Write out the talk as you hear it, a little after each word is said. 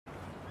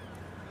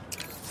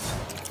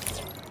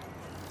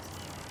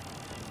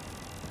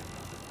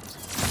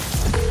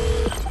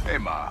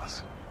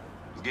Miles.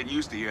 I was getting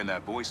used to hearing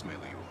that voicemail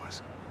of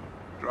yours.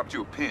 Dropped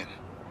you a pin.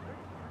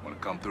 Wanna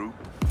come through?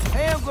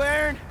 Hey, Uncle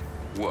Aaron.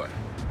 What?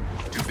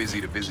 Too busy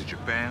to visit your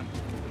fam?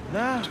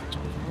 Nah,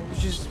 I was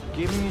just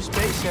giving you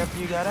space after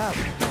you got out.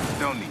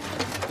 Don't need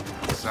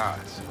it.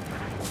 Besides,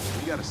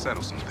 we gotta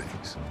settle some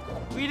things.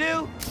 We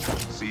do?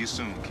 See you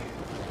soon,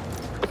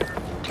 kid.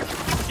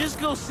 Just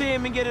go see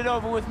him and get it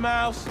over with,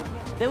 Miles.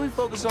 Then we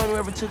focus on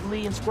whoever took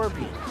Lee and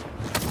Scorpion.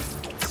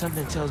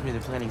 Something tells me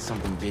they're planning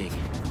something big.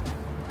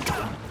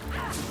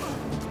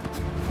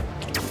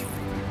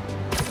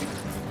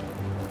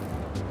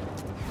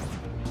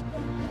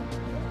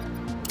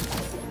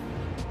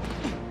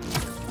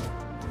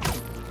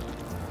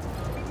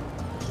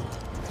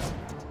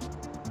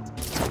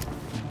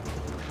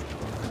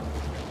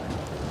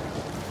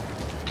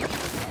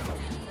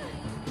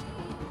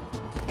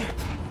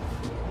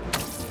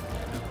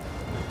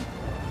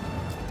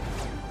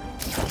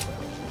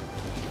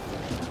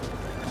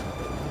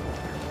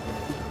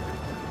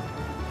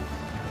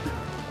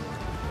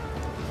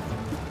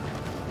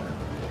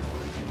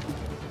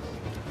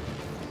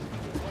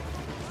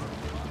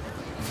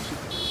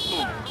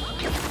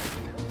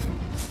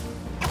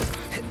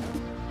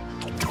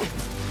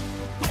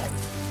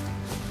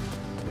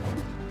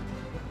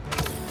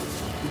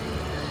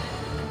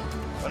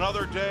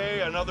 Another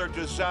day, another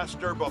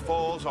disaster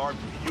befalls our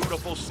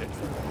beautiful city.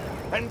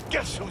 And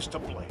guess who's to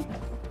blame?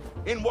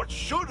 In what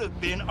should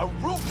have been a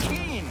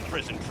routine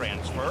prison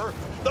transfer,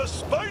 the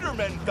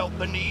Spider-Men felt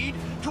the need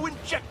to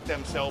inject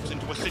themselves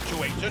into a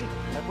situation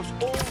that was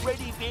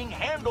already being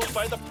handled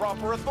by the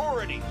proper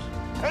authorities,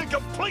 and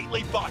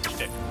completely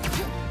botched it.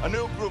 A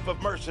new group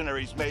of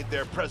mercenaries made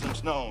their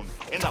presence known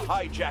in the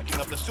hijacking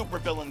of the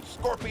supervillain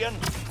Scorpion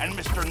and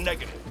Mr.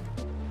 Negative.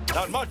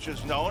 Not much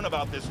is known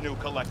about this new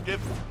collective,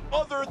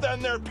 other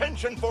than their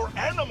penchant for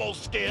animal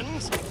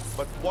skins.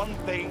 But one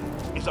thing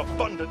is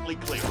abundantly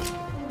clear.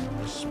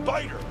 The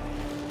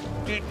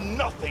Spider-Man did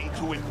nothing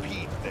to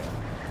impede them.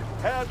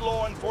 Had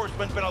law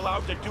enforcement been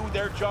allowed to do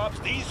their jobs,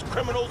 these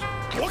criminals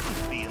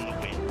wouldn't be in the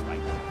wind right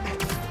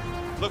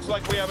now. Looks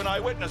like we have an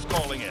eyewitness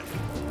calling in.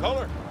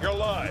 Caller, you're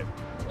live.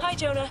 Hi,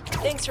 Jonah.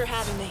 Thanks for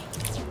having me.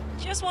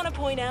 Just want to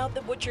point out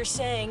that what you're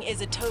saying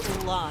is a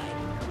total lie.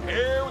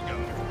 Here we go.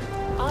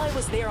 I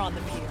was there on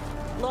the pier.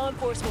 Law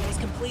enforcement was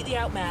completely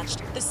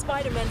outmatched. The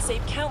Spider-Men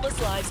saved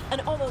countless lives and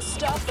almost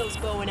stopped those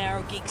bow and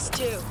arrow geeks,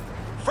 too.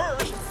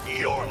 First,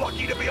 you're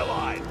lucky to be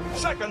alive.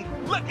 Second,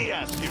 let me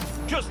ask you,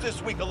 just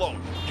this week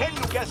alone, can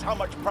you guess how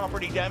much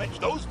property damage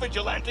those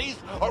vigilantes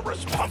are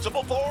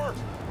responsible for?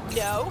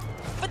 No,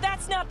 but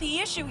that's not the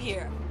issue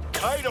here.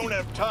 I don't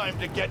have time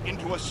to get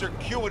into a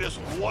circuitous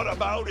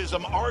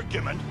whataboutism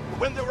argument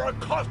when there are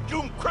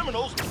costumed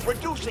criminals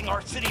reducing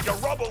our city to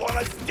rubble on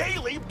a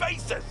daily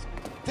basis.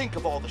 Think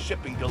of all the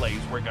shipping delays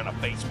we're gonna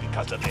face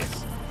because of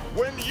this.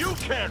 When you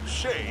can't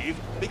shave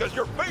because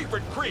your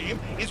favorite cream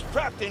is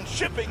trapped in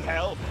shipping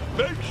hell,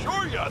 make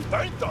sure you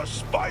thank the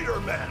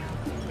Spider-Man.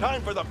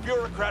 Time for the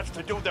bureaucrats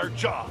to do their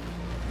job.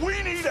 We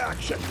need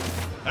action.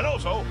 And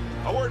also,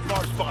 a word from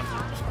our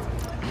sponsors.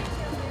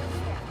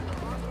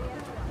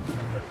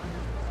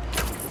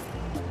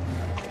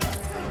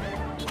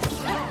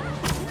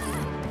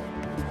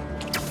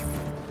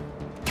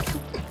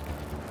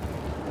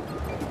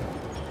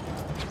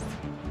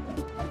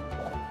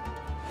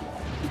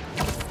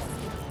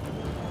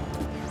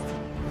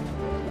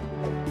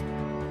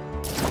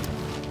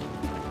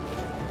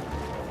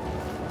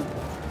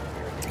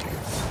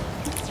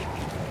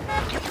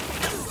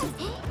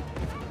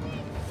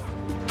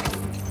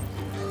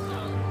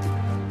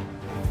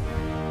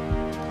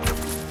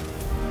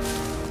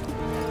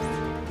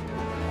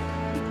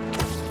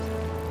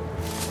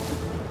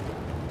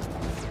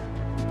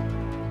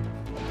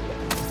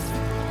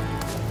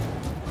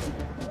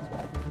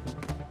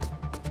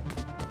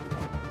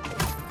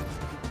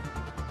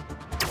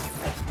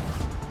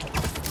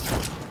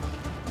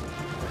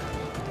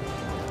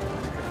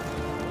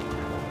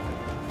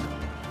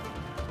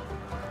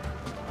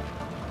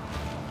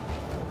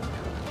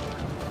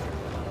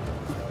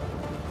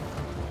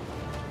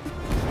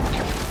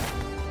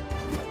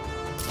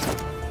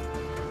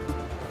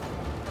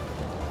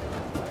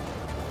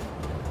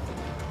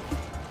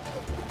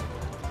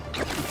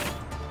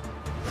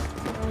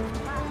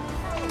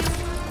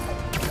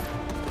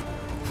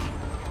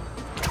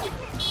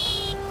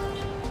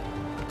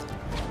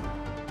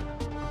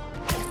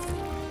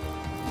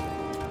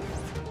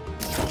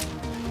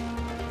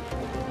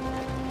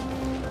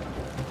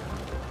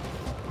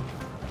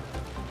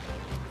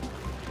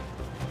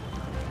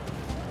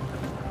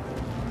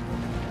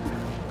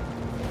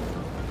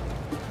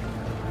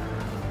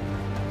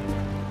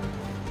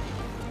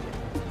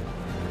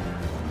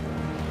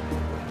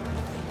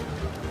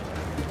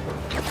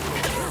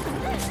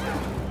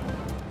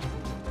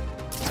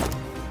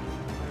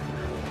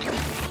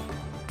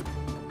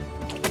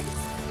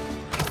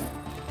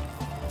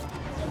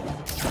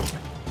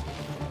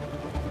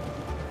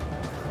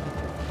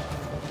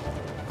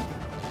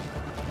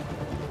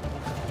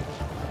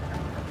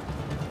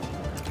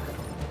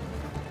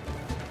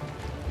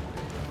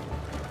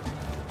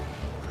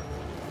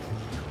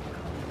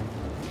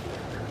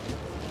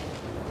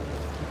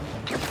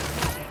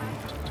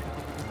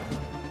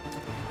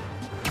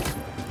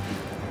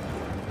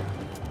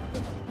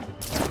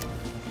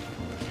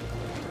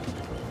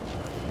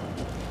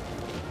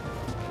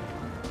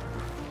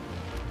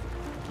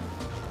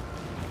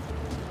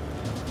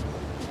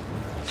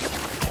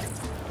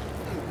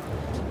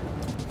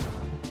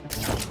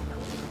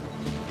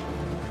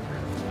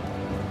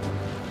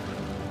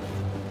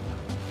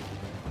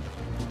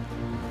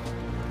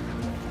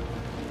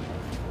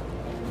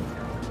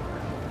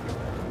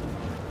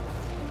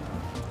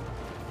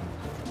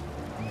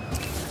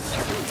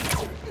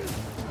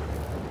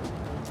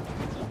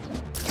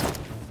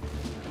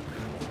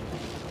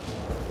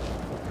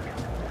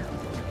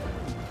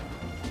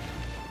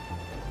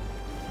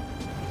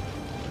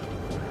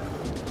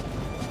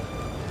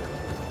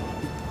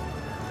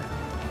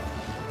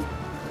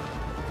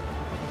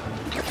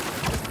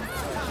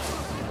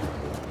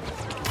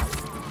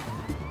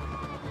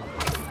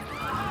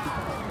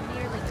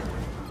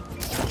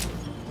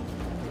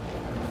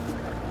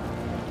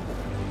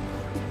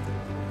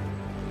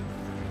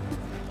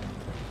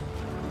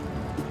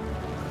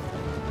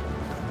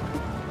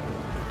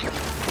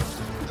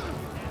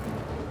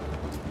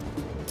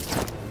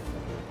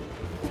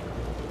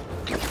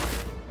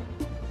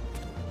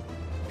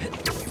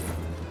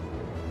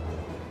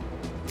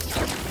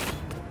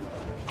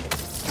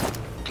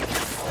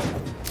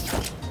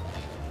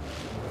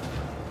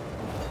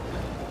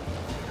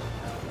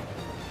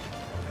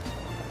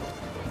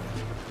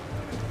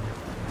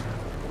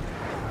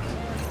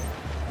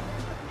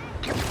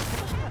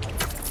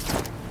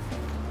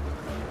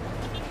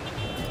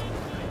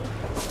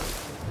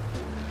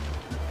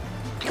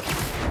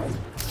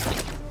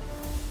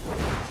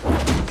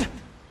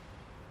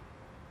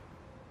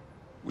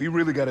 We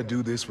really gotta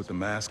do this with the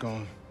mask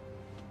on?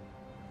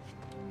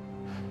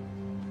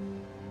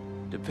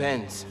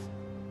 Depends.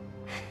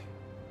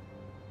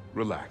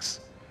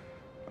 Relax.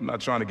 I'm not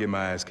trying to get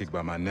my ass kicked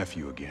by my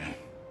nephew again.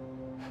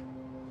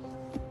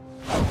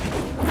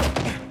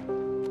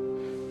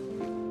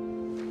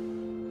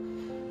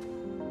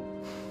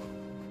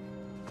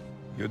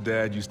 Your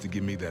dad used to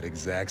give me that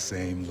exact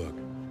same look.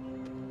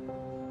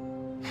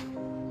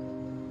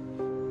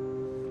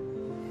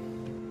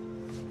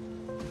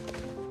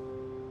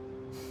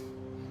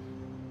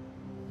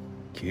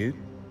 Kid?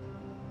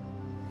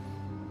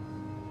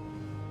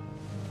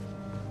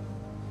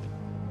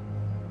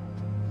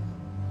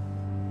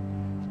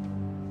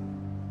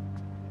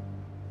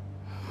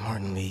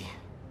 Martin Lee.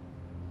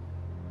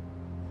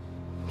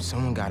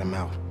 Someone got him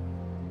out.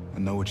 I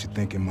know what you're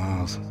thinking,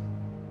 Miles.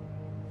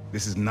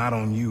 This is not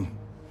on you.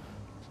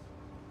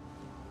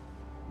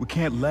 We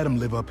can't let him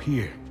live up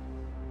here.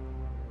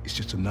 It's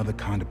just another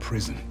kind of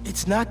prison.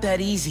 It's not that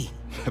easy.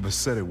 Never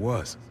said it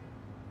was.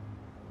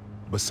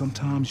 But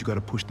sometimes you gotta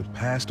push the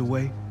past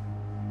away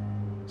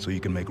so you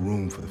can make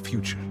room for the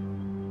future.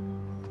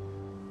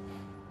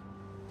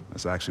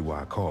 That's actually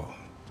why I called.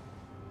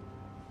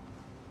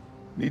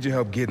 Need your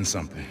help getting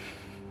something.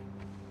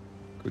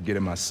 Could get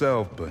it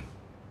myself, but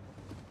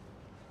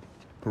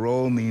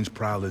parole means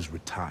Prowler's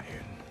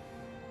retired.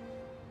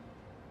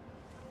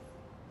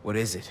 What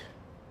is it?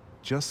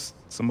 Just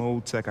some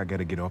old tech I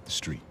gotta get off the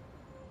street.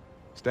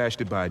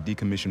 Stashed it by a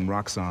decommissioned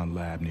Roxxon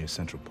lab near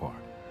Central Park.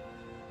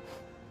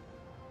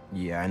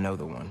 Yeah, I know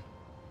the one.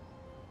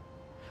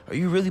 Are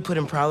you really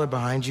putting Prowler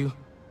behind you?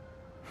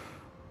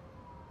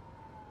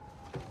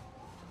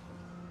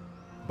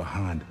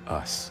 Behind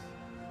us.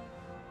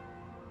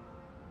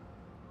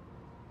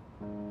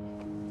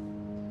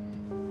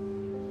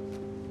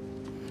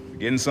 You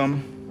getting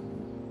something?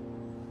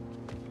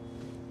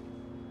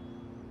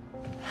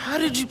 How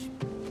did you...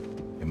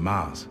 And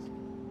Miles,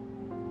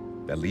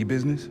 that Lee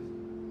business?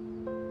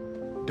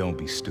 Don't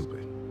be stupid.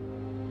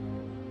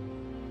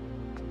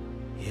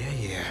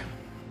 Yeah.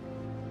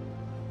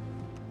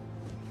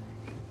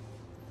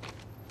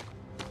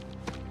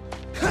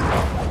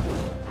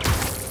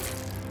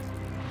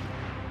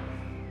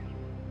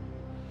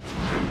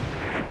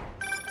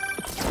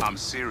 I'm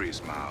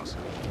serious, Miles.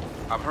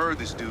 I've heard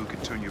this dude can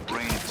turn your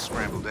brain into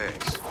scrambled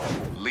eggs.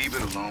 Leave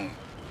it alone.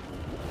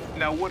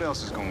 Now, what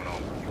else is going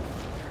on with you?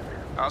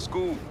 Our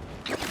school?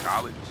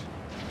 College?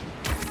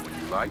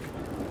 What you like?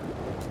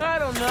 I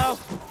don't know.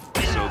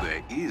 So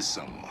there is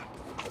someone.